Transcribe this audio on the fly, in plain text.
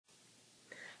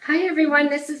Hi everyone,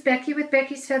 this is Becky with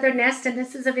Becky's Feather Nest, and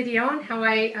this is a video on how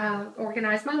I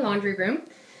organize my laundry room.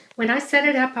 When I set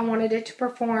it up, I wanted it to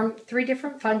perform three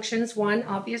different functions. One,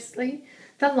 obviously,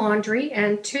 the laundry,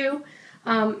 and two,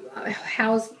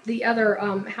 house the other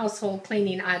household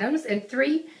cleaning items, and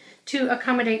three, to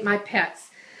accommodate my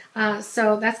pets. I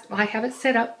have it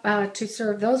set up to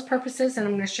serve those purposes, and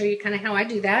I'm going to show you kind of how I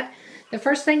do that. The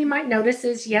first thing you might notice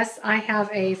is, yes, I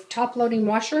have a top-loading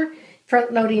washer,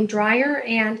 front-loading dryer,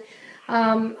 and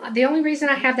the only reason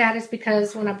I have that is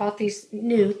because when I bought these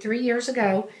new 3 years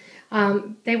ago,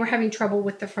 they were having trouble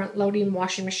with the front-loading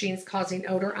washing machines causing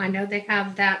odor. I know they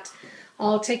have that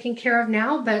all taken care of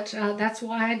now, but that's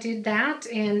why I did that,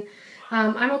 and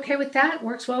I'm okay with that. It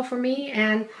works well for me,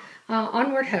 and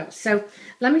onward ho. So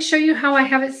let me show you how I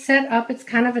have it set up. It's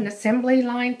kind of an assembly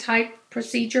line type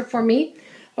procedure for me.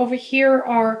 Over here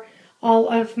are all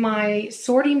of my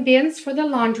sorting bins for the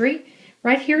laundry.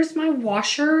 Right here is my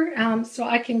washer, so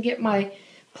I can get my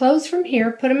clothes from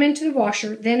here, put them into the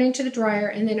washer, then into the dryer,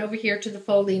 and then over here to the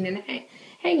folding and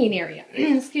hanging area.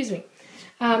 Excuse me.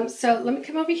 So let me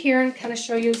come over here and kind of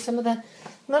show you some of the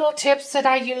little tips that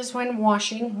I use when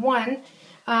washing. One,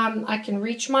 I can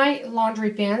reach my laundry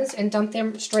bins and dump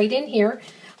them straight in here.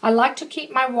 I like to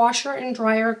keep my washer and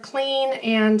dryer clean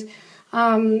and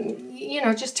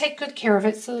just take good care of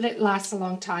it so that it lasts a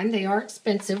long time. They are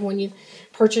expensive when you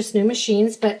purchase new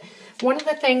machines, but one of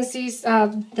the things,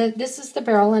 this is the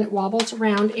barrel and it wobbles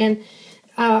around, and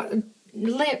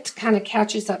lint kind of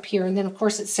catches up here, and then of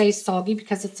course it stays soggy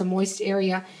because it's a moist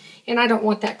area, and I don't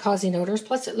want that causing odors,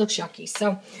 plus it looks yucky.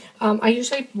 So I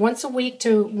usually once a week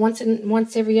to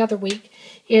once every other week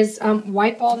is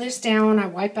wipe all this down. I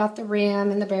wipe out the rim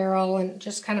and the barrel and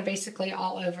just kind of basically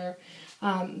all over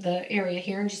the area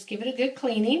here, and just give it a good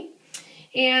cleaning.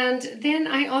 And then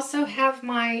I also have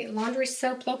my laundry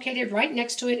soap located right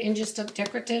next to it in just a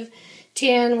decorative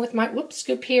tin with my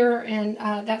scoop here and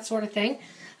that sort of thing.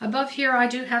 Above here I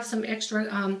do have some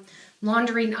extra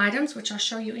laundering items, which I'll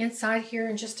show you inside here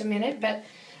in just a minute. But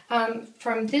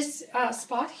from this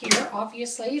spot here,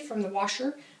 obviously from the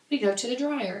washer, we go to the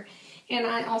dryer. And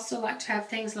I also like to have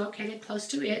things located close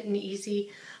to it and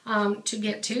easy to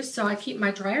get to. So I keep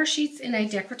my dryer sheets in a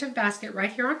decorative basket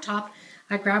right here on top.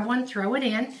 I grab one, throw it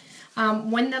in.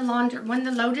 When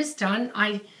the load is done,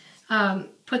 I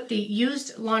put the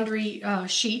used laundry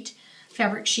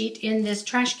fabric sheet in this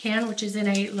trash can, which is in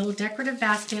a little decorative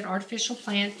basket, artificial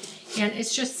plant, and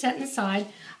it's just set inside,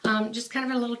 just kind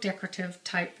of a little decorative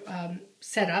type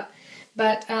setup.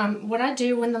 But what I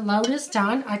do when the load is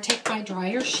done, I take my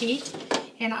dryer sheet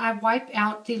and I wipe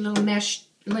out the little mesh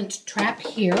lint trap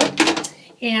here,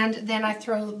 and then I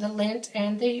throw the lint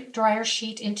and the dryer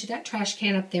sheet into that trash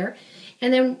can up there.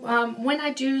 And then when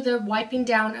I do the wiping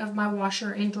down of my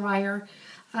washer and dryer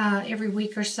every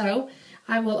week or so,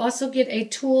 I will also get a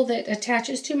tool that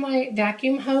attaches to my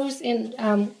vacuum hose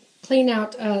and clean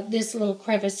out this little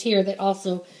crevice here that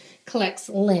also collects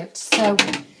lint. So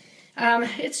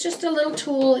it's just a little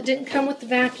tool. It didn't come with the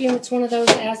vacuum. It's one of those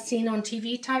as seen on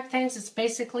TV type things. It's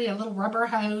basically a little rubber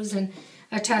hose and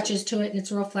attaches to it, and it's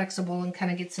real flexible and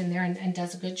kind of gets in there and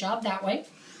does a good job that way.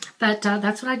 But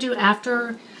that's what I do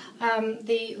after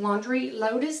the laundry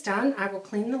load is done. I will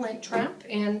clean the lint trap,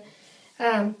 and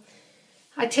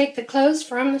I take the clothes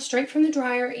straight from the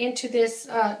dryer into this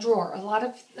drawer. A lot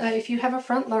of, if you have a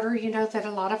front loader, you know that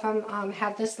a lot of them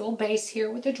have this little base here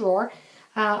with a drawer.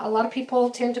 A lot of people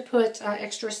tend to put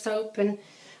extra soap and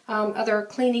other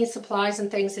cleaning supplies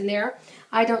and things in there.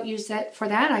 I don't use that for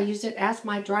that. I use it as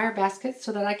my dryer basket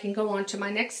so that I can go on to my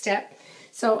next step.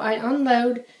 So I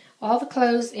unload all the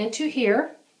clothes into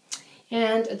here,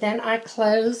 and then I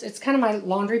close. It's kind of my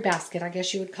laundry basket, I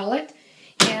guess you would call it.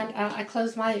 And I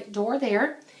close my door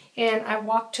there, and I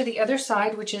walk to the other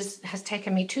side, which has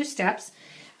taken me 2 steps,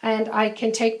 and I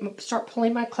can start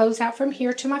pulling my clothes out from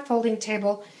here to my folding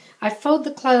table. I fold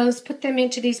the clothes, put them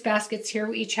into these baskets here.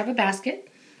 We each have a basket.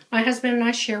 My husband and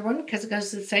I share one because it goes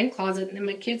to the same closet, and then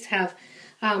my kids have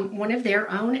one of their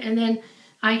own. And then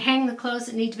I hang the clothes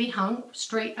that need to be hung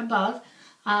straight above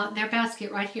their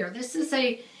basket right here. This is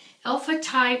a Elfa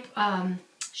type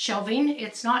shelving.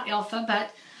 It's not Elfa,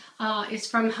 but it's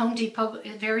from Home Depot,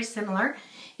 very similar.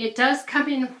 It does come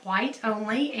in white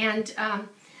only, and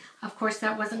of course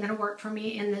that wasn't going to work for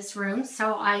me in this room,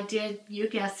 so I did, you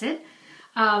guess it,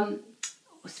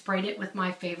 sprayed it with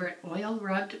my favorite oil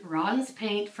rubbed Ron's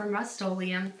paint from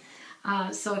Rust-Oleum.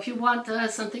 So if you want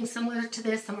something similar to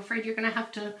this, I'm afraid you're going to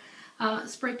have to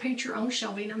spray paint your own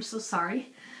shelving. I'm so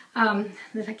sorry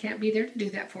that I can't be there to do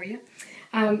that for you.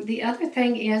 The other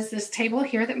thing is this table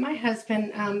here that my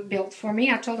husband built for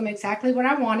me. I told him exactly what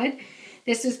I wanted.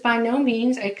 This is by no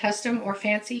means a custom or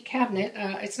fancy cabinet.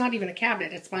 It's not even a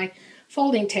cabinet. It's my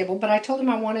folding table. But I told him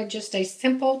I wanted just a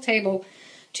simple table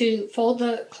to fold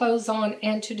the clothes on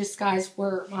and to disguise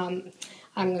where I'm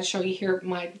going to show you here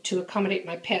to accommodate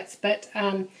my pets. But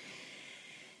I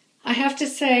have to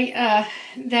say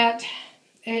that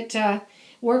it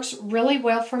works really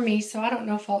well for me. So I don't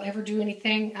know if I'll ever do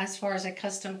anything as far as a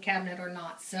custom cabinet or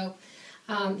not. So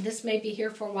this may be here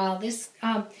for a while. This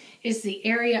is the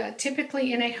area,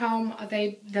 typically in a home,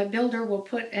 the builder will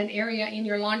put an area in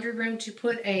your laundry room to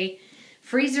put a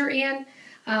freezer in.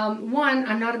 One,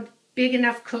 I'm not a big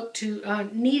enough cook to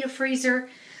need a freezer.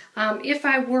 If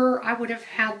I were, I would have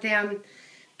had them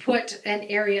put an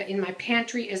area in my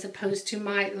pantry as opposed to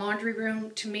my laundry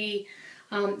room. To me,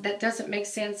 that doesn't make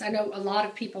sense. I know a lot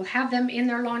of people have them in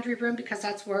their laundry room because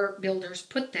that's where builders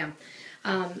put them.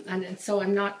 And so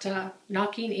I'm not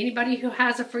knocking anybody who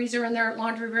has a freezer in their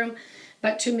laundry room,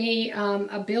 but to me,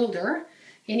 a builder,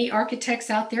 any architects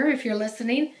out there, if you're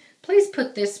listening, please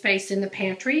put this space in the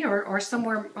pantry or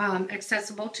somewhere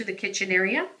accessible to the kitchen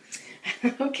area.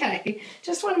 Okay,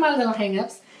 just one of my little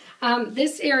hang-ups.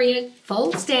 This area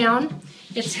folds down.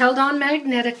 It's held on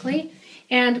magnetically,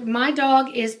 and my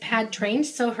dog is pad trained,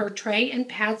 so her tray and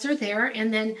pads are there,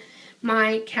 and then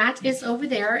my cat is over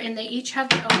there, and they each have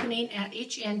the opening at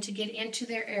each end to get into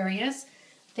their areas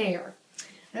there.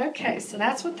 Okay, so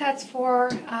that's what that's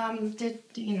for,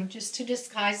 just to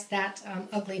disguise that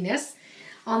ugliness.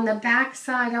 On the back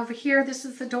side over here, this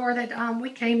is the door that we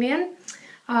came in.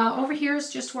 Over here is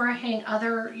just where I hang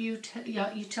other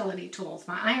utility tools.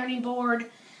 My ironing board,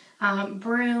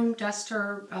 broom,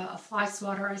 duster, a fly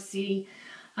swatter I see,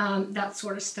 that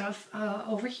sort of stuff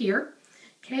over here.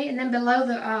 Okay, and then below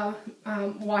the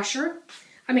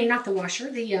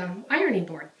the ironing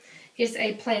board is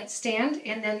a plant stand.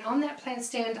 And then on that plant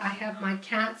stand, I have my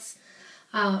cat's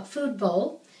food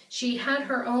bowl. She had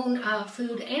her own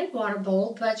food and water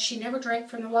bowl, but she never drank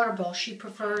from the water bowl. She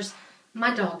prefers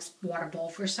my dog's water bowl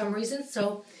for some reason.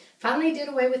 So finally did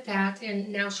away with that, and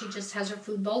now she just has her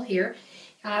food bowl here.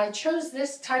 I chose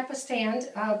this type of stand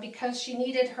because she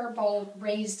needed her bowl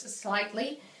raised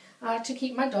slightly to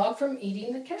keep my dog from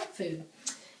eating the cat food.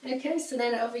 Okay, so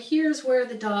then over here is where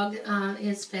the dog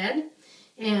is fed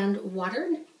and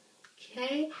watered.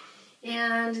 Okay,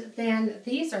 and then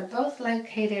these are both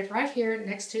located right here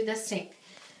next to the sink.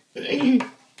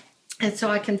 And so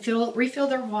I can refill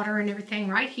their water and everything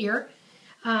right here.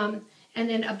 And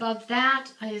then above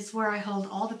that is where I hold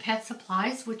all the pet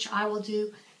supplies, which I will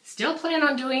still plan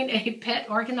on doing a pet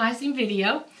organizing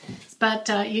video. But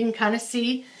you can kind of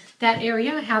see that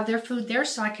area. I have their food there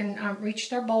so I can reach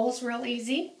their bowls real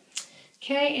easy.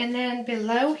 Okay, and then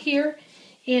below here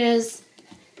is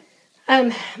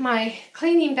my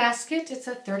cleaning basket. It's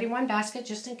a 31 basket,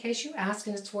 just in case you ask,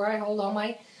 and it's where I hold all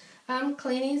my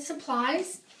cleaning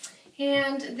supplies.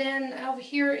 And then over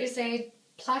here is a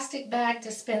plastic bag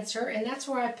dispenser, and that's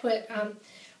where I put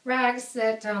rags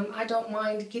that I don't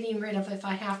mind getting rid of if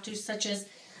I have to, such as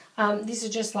these are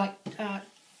just like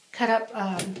cut up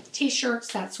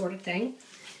t-shirts, that sort of thing.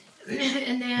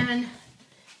 And then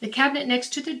the cabinet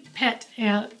next to the pet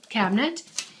cabinet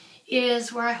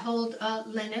is where I hold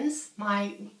linens,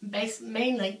 my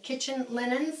mainly kitchen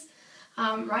linens.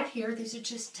 Right here, these are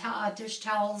just dish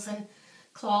towels and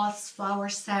cloths, flour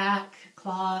sack,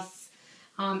 cloths,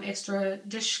 extra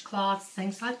dishcloths,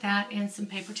 things like that, and some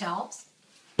paper towels.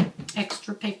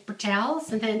 Extra paper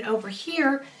towels. And then over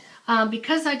here,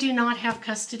 because I do not have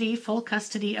full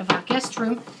custody of our guest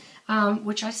room,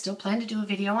 which I still plan to do a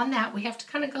video on that. We have to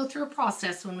kind of go through a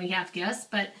process when we have guests,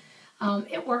 but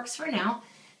it works for now.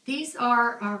 These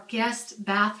are our guest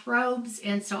bathrobes,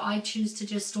 and so I choose to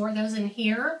just store those in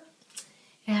here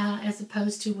as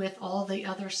opposed to with all the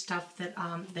other stuff that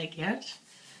they get.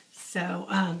 So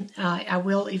I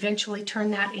will eventually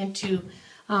turn that into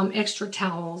extra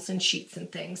towels and sheets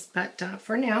and things, but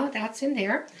for now that's in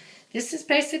there. This is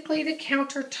basically the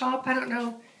countertop. I don't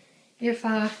know if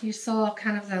you saw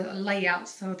kind of the layout.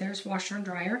 So there's washer and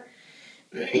dryer.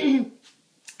 On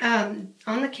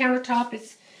the countertop,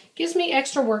 it gives me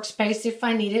extra workspace if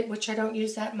I need it, which I don't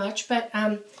use that much, but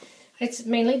it's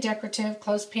mainly decorative.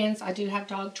 Clothespins. I do have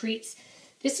dog treats.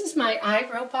 This is my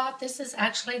iRobot. This is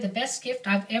actually the best gift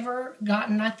I've ever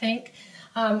gotten, I think.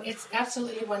 It's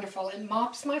absolutely wonderful. It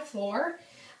mops my floor.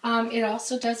 It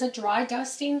also does a dry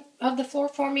dusting of the floor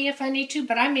for me if I need to,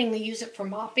 but I mainly use it for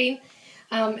mopping.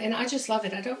 And I just love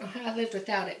it. I don't know how I lived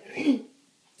without it.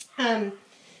 And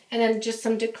then just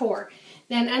some decor.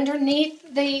 Then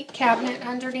underneath the cabinet,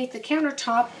 underneath the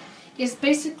countertop, is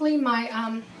basically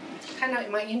my kind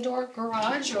of my indoor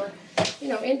garage or you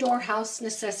know, indoor house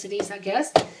necessities, I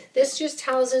guess. This just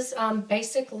houses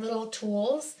basic little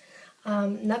tools.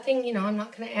 Nothing, you know, I'm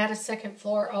not going to add a second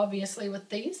floor, obviously, with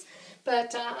these.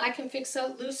 But I can fix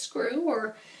a loose screw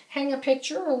or hang a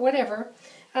picture or whatever.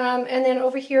 And then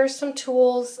over here, some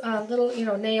tools, little, you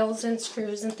know, nails and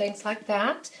screws and things like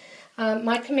that.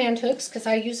 My command hooks, because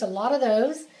I use a lot of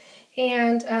those.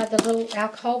 And the little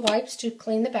alcohol wipes to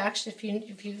clean the backs. If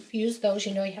you've used those,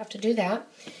 you know you have to do that.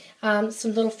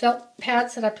 Some little felt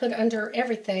pads that I put under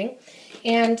everything.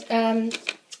 And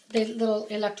the little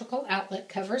electrical outlet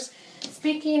covers.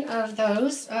 Speaking of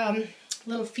those,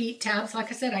 little feet tabs,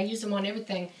 like I said, I use them on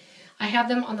everything. I have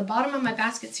them on the bottom of my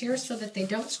baskets here so that they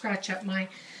don't scratch up my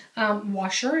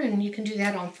washer, and you can do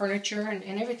that on furniture and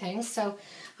everything. So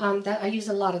I use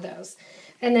a lot of those.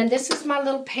 And then this is my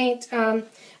little paint.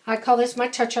 I call this my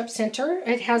touch-up center.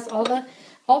 It has all the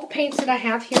paints that I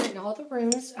have here in all the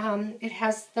rooms. It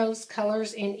has those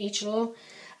colors in each little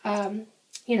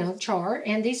you know, jar.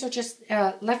 And these are just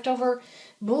leftover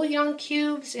bouillon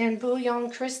cubes and bouillon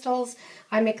crystals.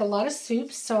 I make a lot of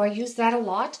soups, so I use that a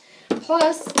lot.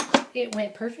 Plus, it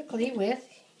went perfectly with,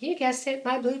 you guessed it,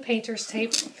 my blue painter's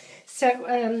tape.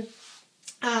 So,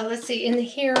 let's see, in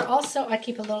here also I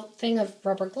keep a little thing of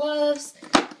rubber gloves,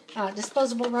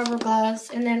 disposable rubber gloves,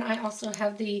 and then I also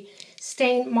have the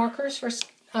stain markers for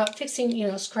fixing, you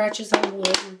know, scratches on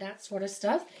wood and that sort of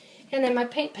stuff. And then my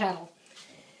paint paddle.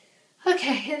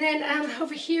 Okay, and then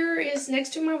over here is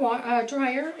next to my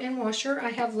dryer and washer, I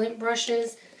have lint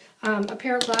brushes, a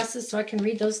pair of glasses so I can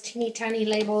read those teeny tiny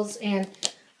labels, and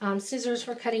scissors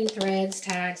for cutting threads,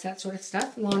 tags, that sort of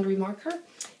stuff, laundry marker.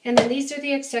 And then these are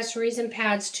the accessories and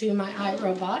pads to my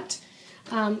iRobot,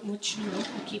 which, you know,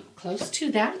 I keep close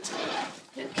to that.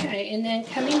 Okay, and then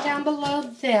coming down below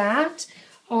that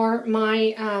are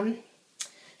my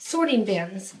sorting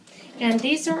bins. And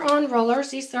these are on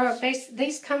rollers.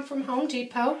 These come from Home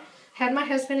Depot. Had my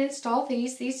husband install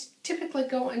these. These typically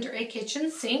go under a kitchen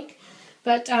sink,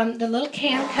 but the little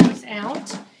can comes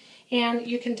out, and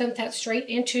you can dump that straight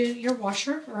into your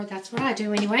washer, or that's what I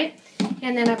do anyway.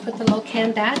 And then I put the little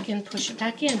can back and push it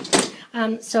back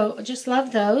in. So just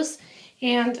love those.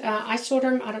 And I sort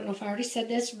them, I don't know if I already said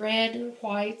this, red,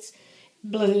 whites,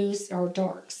 blues, or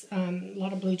darks. A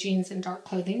lot of blue jeans and dark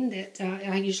clothing that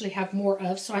I usually have more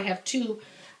of, so I have two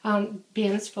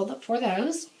bins filled up for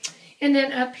those. And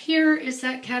then up here is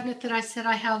that cabinet that I said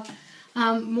I have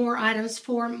more items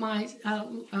for my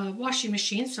washing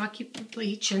machine, so I keep the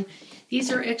bleach, and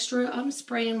these are extra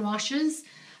spray and washes,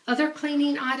 other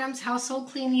cleaning items, household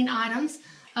cleaning items,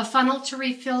 a funnel to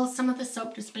refill some of the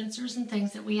soap dispensers and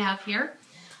things that we have here,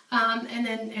 and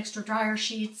then extra dryer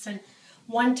sheets and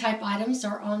one-type items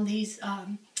are on these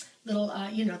little,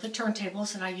 you know, the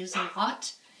turntables that I use a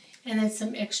lot, and then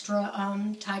some extra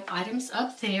type items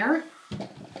up there.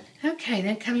 Okay,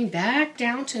 then coming back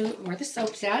down to where the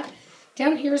soap's at.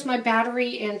 Down here is my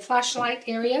battery and flashlight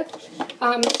area.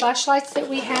 The flashlights that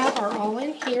we have are all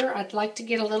in here. I'd like to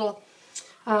get a little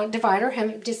divider.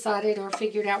 Haven't decided or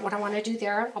figured out what I want to do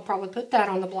there. I'll probably put that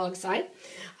on the blog site.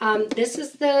 This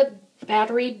is the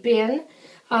battery bin.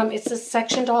 It's a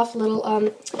sectioned off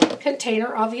little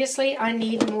container. Obviously, I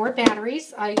need more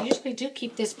batteries. I usually do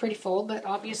keep this pretty full, but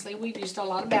obviously we've used a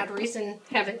lot of batteries and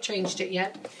haven't changed it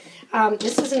yet.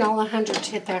 This is an all-100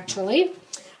 tip, actually.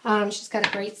 She's got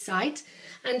a great sight.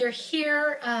 Under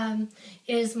here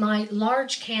is my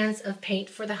large cans of paint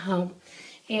for the home.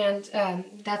 And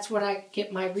that's what I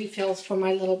get my refills for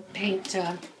my little paint,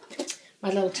 my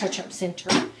little touch-up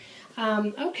center.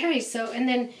 Okay, so, and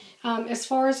then as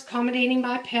far as accommodating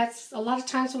my pets, a lot of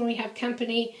times when we have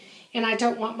company and I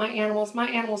don't want my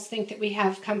animals think that we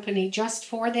have company just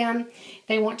for them.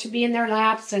 They want to be in their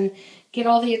laps and get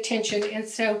all the attention. And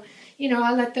so, you know,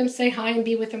 I let them say hi and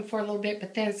be with them for a little bit,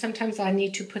 but then sometimes I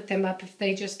need to put them up if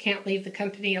they just can't leave the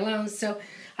company alone. So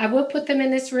I will put them in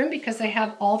this room because they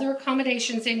have all their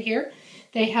accommodations in here.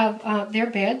 They have their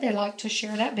bed. They like to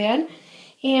share that bed.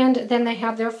 And then they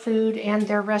have their food and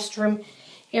their restroom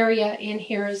area in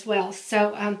here as well.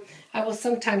 So I will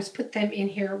sometimes put them in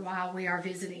here while we are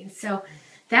visiting. So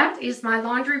that is my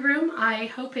laundry room. I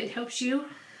hope it helps you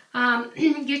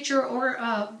get your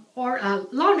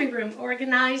laundry room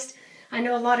organized. I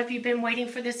know a lot of you have been waiting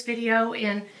for this video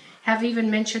and have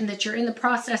even mentioned that you're in the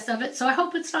process of it. So I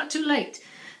hope it's not too late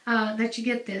that you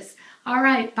get this. All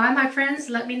right. Bye, my friends.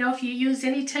 Let me know if you use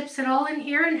any tips at all in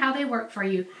here and how they work for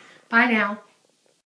you. Bye now.